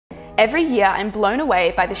Every year, I'm blown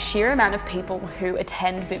away by the sheer amount of people who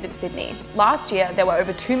attend Vivid Sydney. Last year, there were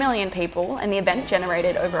over 2 million people and the event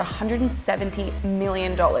generated over $170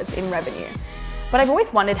 million in revenue. But I've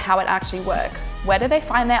always wondered how it actually works. Where do they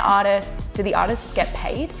find their artists? Do the artists get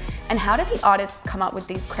paid? And how do the artists come up with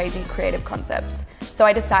these crazy creative concepts? So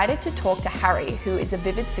I decided to talk to Harry, who is a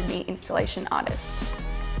Vivid Sydney installation artist.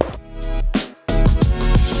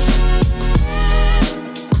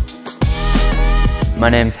 My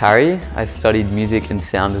name's Harry. I studied music and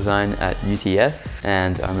sound design at UTS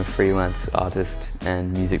and I'm a freelance artist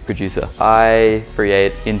and music producer. I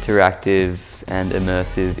create interactive and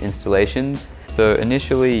immersive installations. So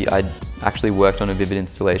initially I actually worked on a Vivid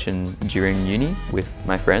installation during uni with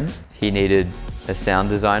my friend. He needed a sound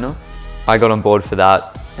designer. I got on board for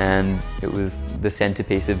that and it was the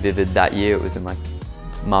centerpiece of Vivid that year. It was in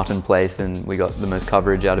Martin Place and we got the most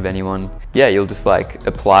coverage out of anyone. Yeah, you'll just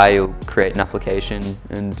apply, you'll create an application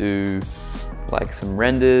and do some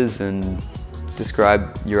renders and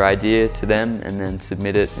describe your idea to them and then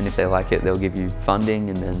submit it, and if they like it they'll give you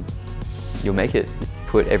funding and then you'll make it.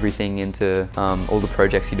 Put everything into all the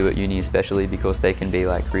projects you do at uni, especially because they can be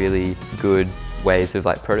really good ways of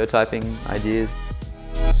prototyping ideas.